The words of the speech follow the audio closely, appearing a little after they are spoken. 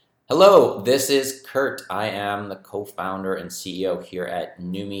Hello, this is Kurt. I am the co-founder and CEO here at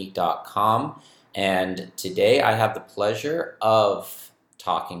Numi.com. And today I have the pleasure of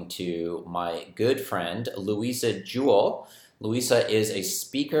talking to my good friend, Louisa Jewell. Louisa is a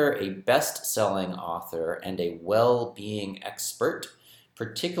speaker, a best-selling author, and a well-being expert,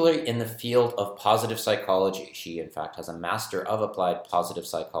 particularly in the field of positive psychology. She, in fact, has a Master of Applied Positive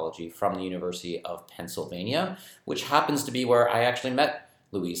Psychology from the University of Pennsylvania, which happens to be where I actually met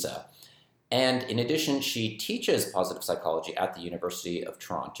Louisa. And in addition, she teaches positive psychology at the University of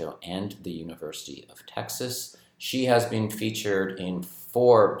Toronto and the University of Texas. She has been featured in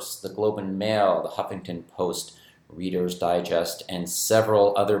Forbes, the Globe and Mail, the Huffington Post, Reader's Digest, and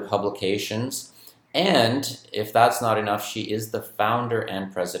several other publications. And if that's not enough, she is the founder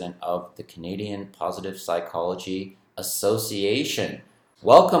and president of the Canadian Positive Psychology Association.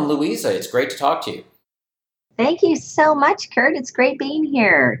 Welcome, Louisa. It's great to talk to you. Thank you so much, Kurt. It's great being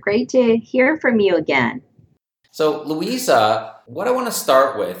here. Great to hear from you again. So, Louisa, what I want to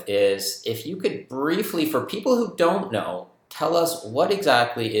start with is if you could briefly, for people who don't know, tell us what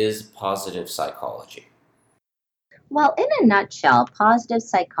exactly is positive psychology. Well, in a nutshell, positive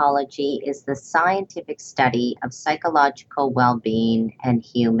psychology is the scientific study of psychological well-being and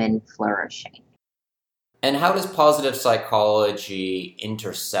human flourishing. And how does positive psychology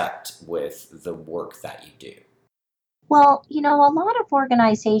intersect with the work that you do? Well, a lot of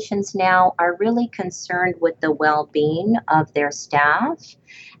organizations now are really concerned with the well being of their staff.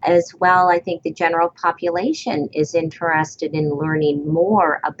 As well, I think the general population is interested in learning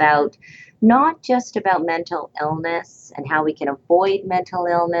more about not just about mental illness and how we can avoid mental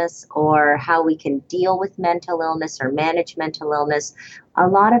illness or how we can deal with mental illness or manage mental illness. A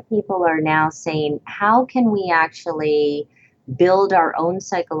lot of people are now saying, how can we actually build our own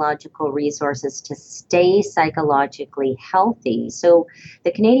psychological resources to stay psychologically healthy? So,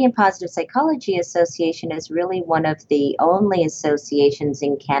 the Canadian Positive Psychology Association is really one of the only associations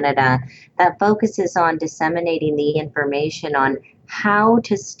in Canada that focuses on disseminating the information on how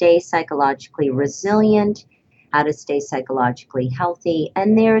to stay psychologically resilient, how to stay psychologically healthy.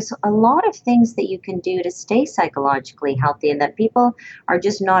 And there's a lot of things that you can do to stay psychologically healthy, and that people are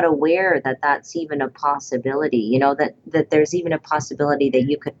just not aware that that's even a possibility, that there's even a possibility that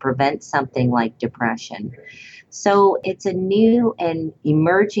you could prevent something like depression. So it's a new and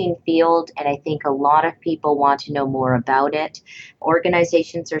emerging field, and I think a lot of people want to know more about it.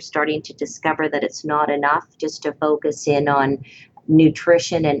 Organizations are starting to discover that it's not enough just to focus in on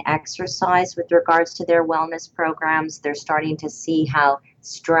nutrition and exercise with regards to their wellness programs. They're starting to see how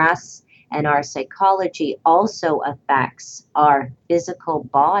stress and our psychology also affects our physical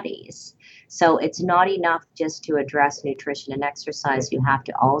bodies. So it's not enough just to address nutrition and exercise. You have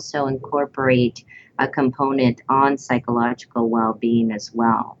to also incorporate a component on psychological well-being as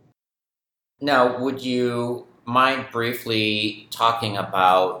well. Now, would you mind briefly talking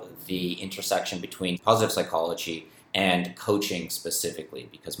about the intersection between positive psychology and coaching specifically?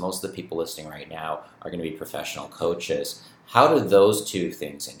 Because most of the people listening right now are going to be professional coaches. How do those two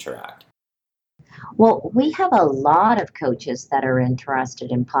things interact? Well, we have a lot of coaches that are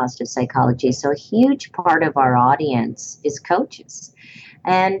interested in positive psychology. So a huge part of our audience is coaches.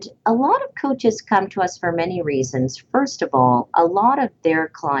 And a lot of coaches come to us for many reasons. First of all, a lot of their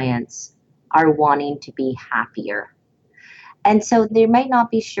clients are wanting to be happier. And so they might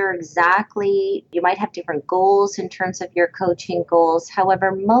not be sure exactly, you might have different goals in terms of your coaching goals.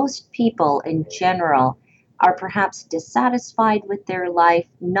 However, most people in general are perhaps dissatisfied with their life,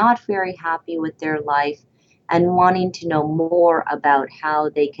 not very happy with their life, and wanting to know more about how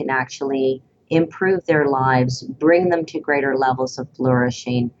they can actually improve their lives, bring them to greater levels of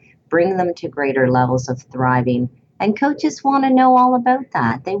flourishing, bring them to greater levels of thriving. And coaches want to know all about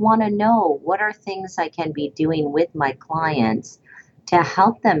that. They want to know, what are things I can be doing with my clients to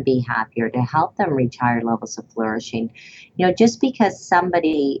help them be happier, to help them reach higher levels of flourishing. Just because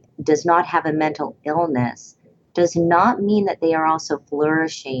somebody does not have a mental illness does not mean that they are also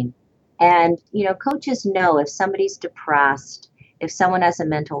flourishing. And, coaches know if somebody's depressed, if someone has a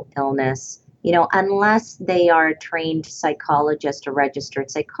mental illness, unless they are a trained psychologist or registered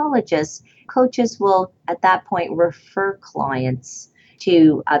psychologist, coaches will at that point refer clients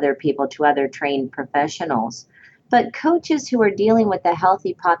to other people, to other trained professionals. But coaches who are dealing with a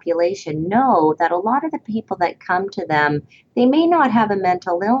healthy population know that a lot of the people that come to them, they may not have a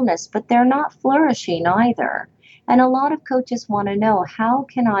mental illness, but they're not flourishing either. And a lot of coaches want to know, how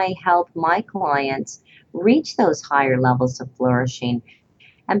can I help my clients reach those higher levels of flourishing?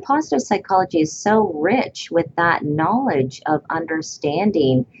 And positive psychology is so rich with that knowledge of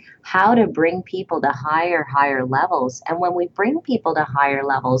understanding how to bring people to higher levels. And when we bring people to higher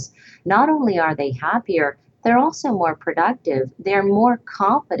levels, not only are they happier, they're also more productive, they're more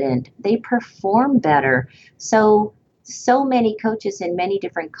confident, they perform better. So many coaches in many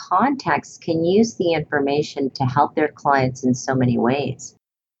different contexts can use the information to help their clients in so many ways.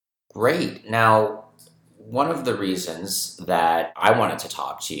 Great. Now, one of the reasons that I wanted to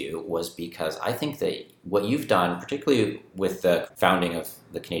talk to you was because I think that what you've done, particularly with the founding of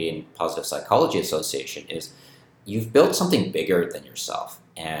the Canadian Positive Psychology Association, is you've built something bigger than yourself.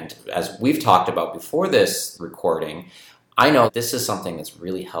 And as we've talked about before this recording, I know this is something that's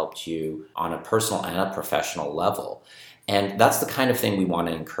really helped you on a personal and a professional level. And that's the kind of thing we want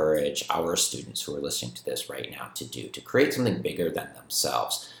to encourage our students who are listening to this right now to do, to create something bigger than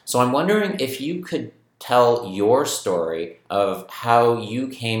themselves. So I'm wondering if you could tell your story of how you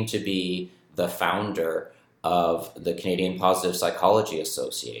came to be the founder of the Canadian Positive Psychology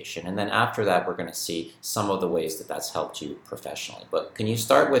Association. And then after that, we're going to see some of the ways that that's helped you professionally. But can you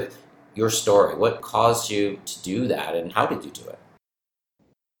start with your story? What caused you to do that, and how did you do it?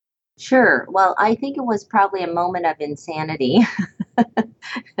 Sure. Well, I think it was probably a moment of insanity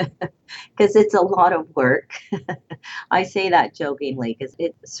because it's a lot of work. I say that jokingly because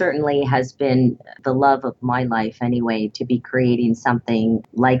it certainly has been the love of my life anyway to be creating something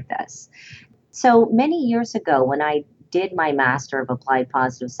like this. So many years ago, when I did my Master of Applied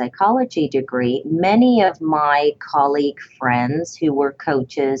Positive Psychology degree, many of my colleague friends who were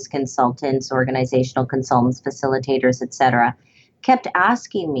coaches, consultants, organizational consultants, facilitators, etc., kept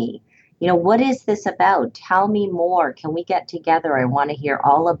asking me, what is this about? Tell me more. Can we get together? I want to hear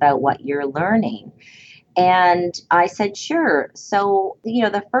all about what you're learning. And I said, sure. So,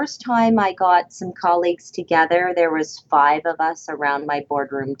 the first time I got some colleagues together, there was 5 of us around my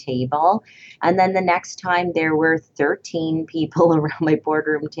boardroom table. And then the next time there were 13 people around my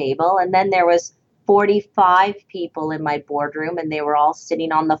boardroom table. And then there was 45 people in my boardroom, and they were all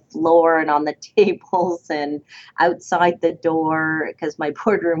sitting on the floor and on the tables and outside the door because my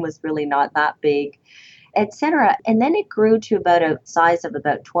boardroom was really not that big, etc. And then it grew to about a size of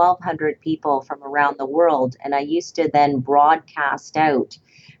about 1,200 people from around the world. And I used to then broadcast out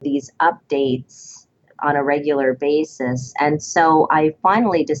these updates on a regular basis. And so I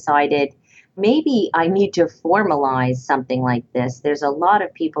finally decided maybe I need to formalize something like this. There's a lot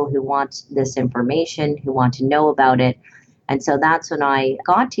of people who want this information, who want to know about it. And so that's when I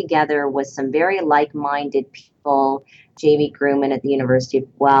got together with some very like minded people, Jamie Grumman at the University of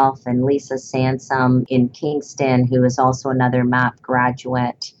Guelph and Lisa Sansom in Kingston, who is also another MAP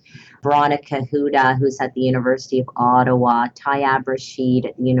graduate, Veronica Huda, who's at the University of Ottawa, Tayab Rashid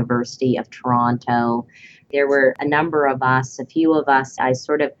at the University of Toronto. There were a number of us, a few of us. I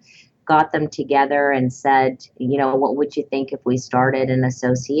sort of got them together and said, what would you think if we started an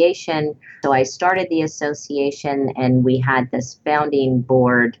association? So I started the association, and we had this founding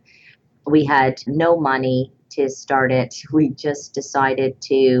board. We had no money to start it. We just decided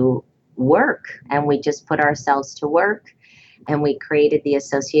to work, and we just put ourselves to work, and we created the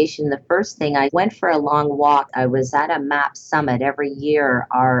association. The first thing, I went for a long walk. I was at a MAP summit. Every year,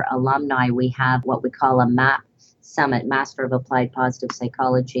 our alumni, we have what we call a MAP summit, Master of Applied Positive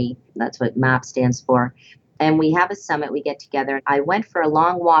Psychology. That's what MAP stands for. And we have a summit, we get together. I went for a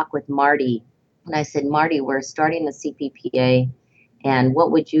long walk with Marty, and I said, Marty, we're starting the CPPA, and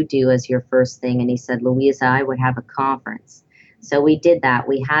what would you do as your first thing? And he said, Louisa, I would have a conference. So we did that.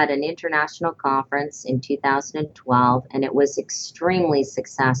 We had an international conference in 2012, and it was extremely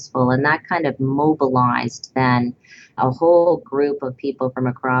successful. And that kind of mobilized then a whole group of people from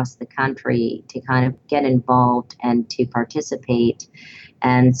across the country to kind of get involved and to participate.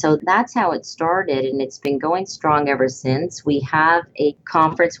 And so that's how it started, and it's been going strong ever since. We have a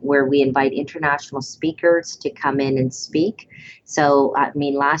conference where we invite international speakers to come in and speak. So,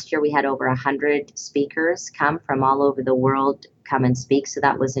 last year we had over 100 speakers come from all over the world come and speak. So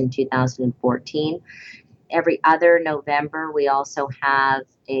that was in 2014. Every other November, we also have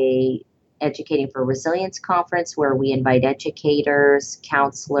a Educating for Resilience conference where we invite educators,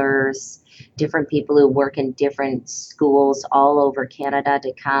 counselors, different people who work in different schools all over Canada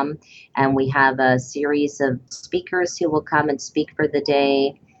to come. And we have a series of speakers who will come and speak for the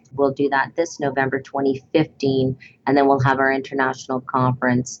day. We'll do that this November 2015, and then we'll have our international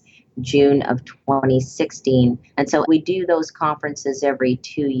conference June of 2016. And so we do those conferences every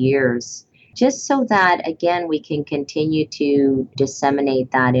 2 years, just so that, again, we can continue to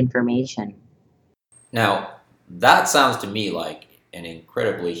disseminate that information. Now, that sounds to me like an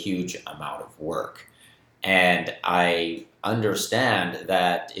incredibly huge amount of work. And I understand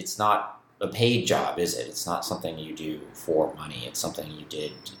that it's not a paid job, is it? It's not something you do for money. It's something you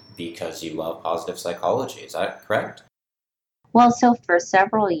did because you love positive psychology. Is that correct? Well, so for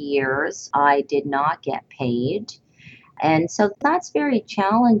several years, I did not get paid. And so that's very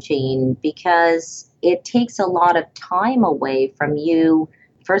challenging because it takes a lot of time away from you,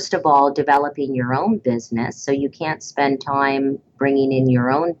 first of all, developing your own business. So you can't spend time bringing in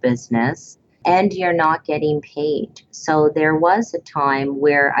your own business and you're not getting paid. So there was a time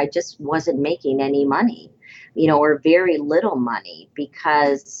where I just wasn't making any money, or very little money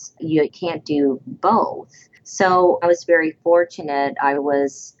because you can't do both. So I was very fortunate. I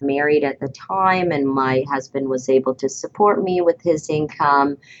was married at the time, and my husband was able to support me with his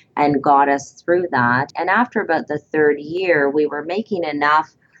income and got us through that. And after about the third year, we were making enough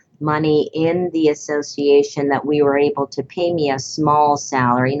money in the association that we were able to pay me a small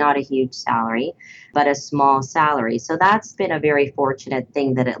salary, not a huge salary, but a small salary. So that's been a very fortunate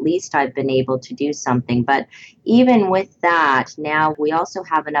thing that at least I've been able to do something. But even with that, now we also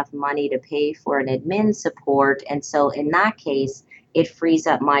have enough money to pay for an admin support. And so in that case, it frees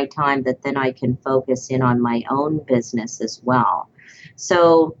up my time that then I can focus in on my own business as well.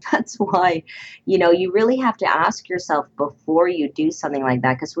 So that's why, you really have to ask yourself before you do something like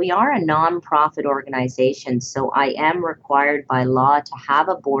that, because we are a nonprofit organization. So I am required by law to have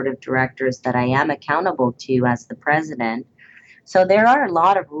a board of directors that I am accountable to as the president. So there are a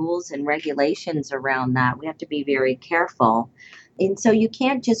lot of rules and regulations around that. We have to be very careful. And so you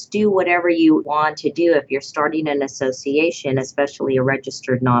can't just do whatever you want to do if you're starting an association, especially a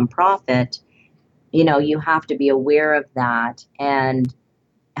registered nonprofit. You have to be aware of that and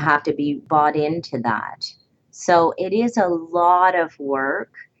have to be bought into that. So it is a lot of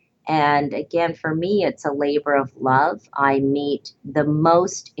work. And again, for me, it's a labor of love. I meet the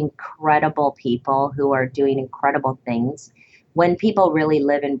most incredible people who are doing incredible things. When people really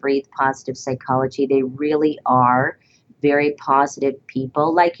live and breathe positive psychology, they really are very positive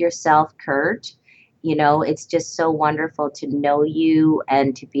people like yourself, Kurt. It's just so wonderful to know you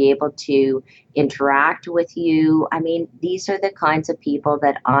and to be able to interact with you. I mean, these are the kinds of people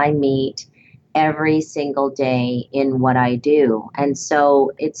that I meet every single day in what I do. And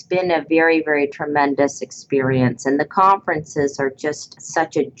so it's been a very, very tremendous experience. And the conferences are just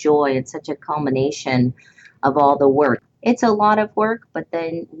such a joy and such a culmination of all the work. It's a lot of work, but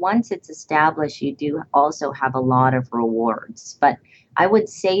then once it's established, you do also have a lot of rewards. But I would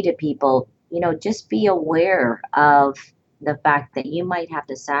say to people, just be aware of the fact that you might have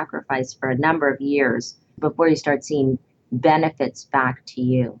to sacrifice for a number of years before you start seeing benefits back to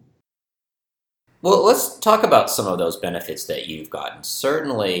you. Well, let's talk about some of those benefits that you've gotten.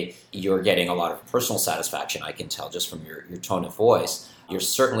 Certainly, you're getting a lot of personal satisfaction, I can tell just from your tone of voice. You're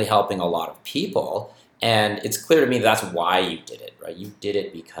certainly helping a lot of people. And it's clear to me that's why you did it, right? You did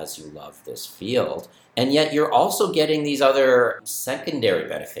it because you love this field. And yet you're also getting these other secondary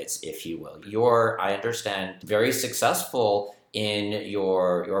benefits, if you will. You're, I understand, very successful in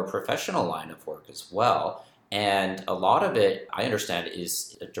your professional line of work as well. And a lot of it, I understand,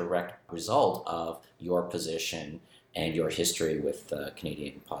 is a direct result of your position and your history with the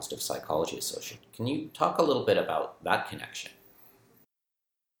Canadian Positive Psychology Association. Can you talk a little bit about that connection?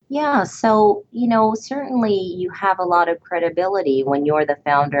 Yeah, so, certainly you have a lot of credibility when you're the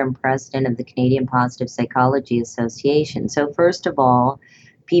founder and president of the Canadian Positive Psychology Association. So, first of all,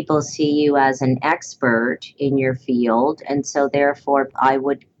 people see you as an expert in your field. And so, therefore, I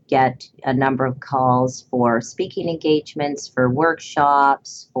would get a number of calls for speaking engagements, for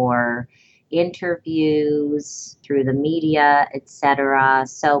workshops, for interviews through the media, etc.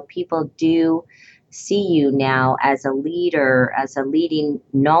 So, people do see you now as a leader, as a leading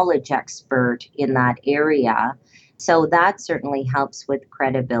knowledge expert in that area. So that certainly helps with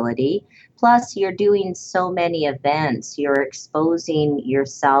credibility. Plus, you're doing so many events, you're exposing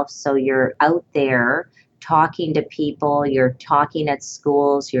yourself. So you're out there talking to people, you're talking at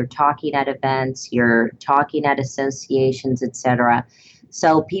schools, you're talking at events, you're talking at associations, etc.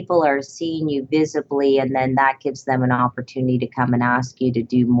 So people are seeing you visibly, and then that gives them an opportunity to come and ask you to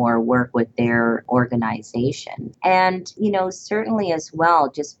do more work with their organization. And, certainly as well,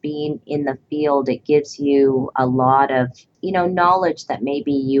 just being in the field, it gives you a lot of, knowledge that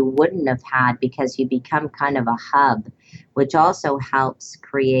maybe you wouldn't have had because you become kind of a hub, which also helps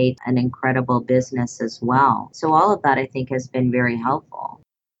create an incredible business as well. So all of that, I think, has been very helpful.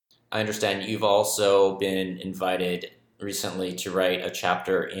 I understand you've also been invited recently to write a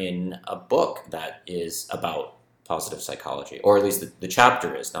chapter in a book that is about positive psychology, or at least the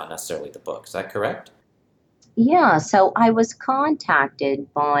chapter is, not necessarily the book. Is that correct? Yeah, so I was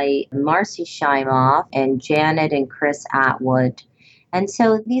contacted by Marcy Shimoff and Janet and Chris Atwood. And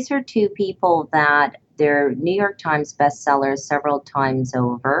so these are two people that They're New York Times bestsellers several times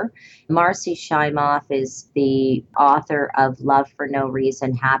over. Marcy Shimoff is the author of Love for No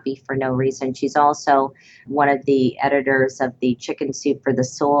Reason, Happy for No Reason. She's also one of the editors of the Chicken Soup for the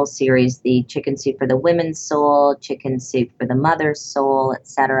Soul series, the Chicken Soup for the Women's Soul, Chicken Soup for the Mother's Soul,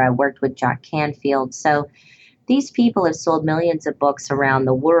 etc. I worked with Jack Canfield. So these people have sold millions of books around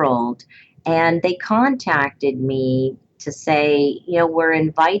the world, and they contacted me to say, we're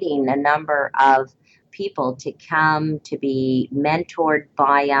inviting a number of people to come to be mentored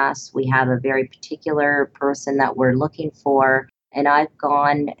by us. We have a very particular person that we're looking for. And I've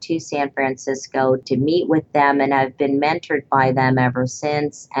gone to San Francisco to meet with them, and I've been mentored by them ever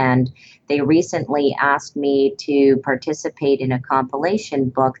since. And they recently asked me to participate in a compilation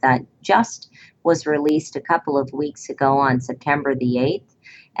book that just was released a couple of weeks ago on September the 8th.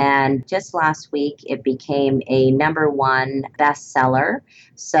 And just last week, it became a #1 bestseller.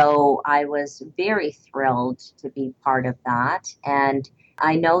 So I was very thrilled to be part of that. And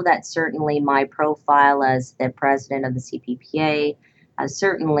I know that certainly my profile as the president of the CPPA has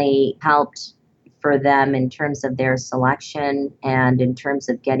certainly helped for them in terms of their selection and in terms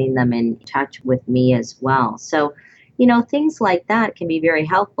of getting them in touch with me as well. So, things like that can be very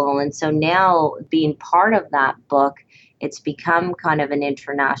helpful. And so now being part of that book, it's become kind of an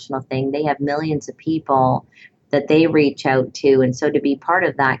international thing. They have millions of people that they reach out to. And so to be part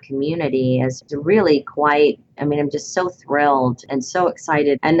of that community is really quite, I'm just so thrilled and so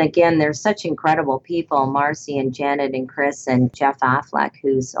excited. And again, they're such incredible people, Marcy and Janet and Chris and Jeff Affleck,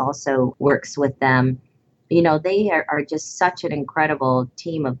 who's also works with them. They are just such an incredible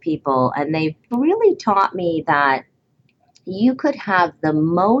team of people. And they've really taught me that you could have the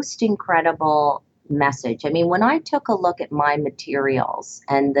most incredible message. When I took a look at my materials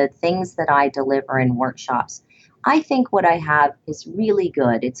and the things that I deliver in workshops, I think what I have is really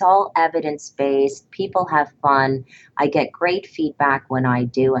good. It's all evidence based. People have fun. I get great feedback when I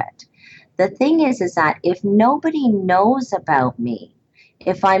do it. The thing is that if nobody knows about me,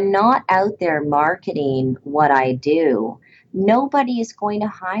 if I'm not out there marketing what I do, nobody is going to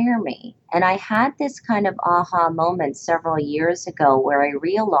hire me. And I had this kind of aha moment several years ago where I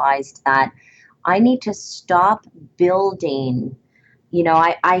realized that I need to stop building.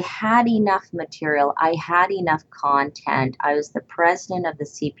 I had enough material, I had enough content. I was the president of the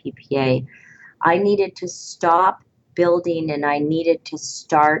CPPA. I needed to stop building and I needed to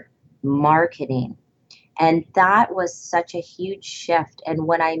start marketing. And that was such a huge shift. And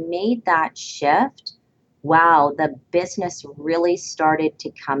when I made that shift, wow, the business really started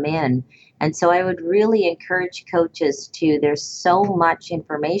to come in. And so I would really encourage coaches there's so much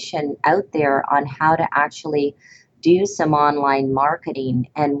information out there on how to actually do some online marketing.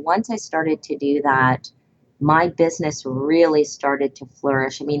 And once I started to do that, my business really started to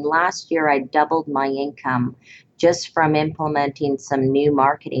flourish. Last year I doubled my income just from implementing some new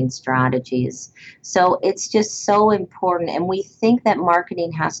marketing strategies. So it's just so important. And we think that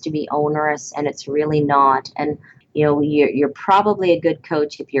marketing has to be onerous, and it's really not. And you're probably a good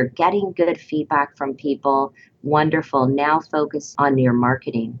coach if you're getting good feedback from people. Wonderful. Now focus on your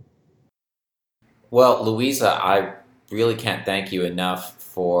marketing. Well, Louisa, I really can't thank you enough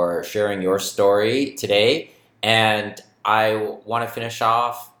for sharing your story today. And I want to finish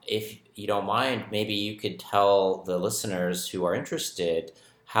off, if you don't mind, maybe you could tell the listeners who are interested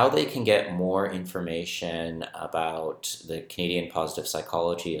how they can get more information about the Canadian Positive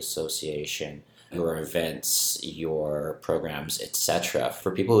Psychology Association, your events, your programs, etc.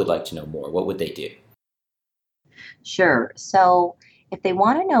 For people who would like to know more, what would they do? Sure. So if they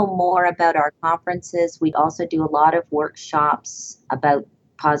want to know more about our conferences, we also do a lot of workshops about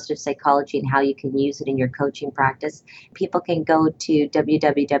positive psychology and how you can use it in your coaching practice. People can go to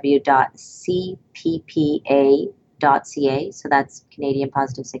www.cppa.ca. So that's Canadian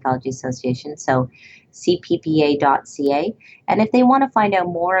Positive Psychology Association. So cppa.ca. And if they want to find out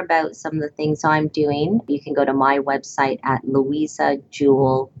more about some of the things I'm doing, you can go to my website at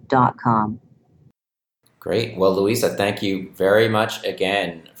louisajewell.com. Great. Well, Louisa, thank you very much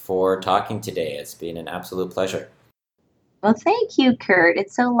again for talking today. It's been an absolute pleasure. Well, thank you, Kurt.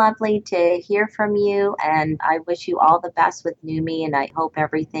 It's so lovely to hear from you, and I wish you all the best with Numi, and I hope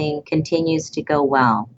everything continues to go well.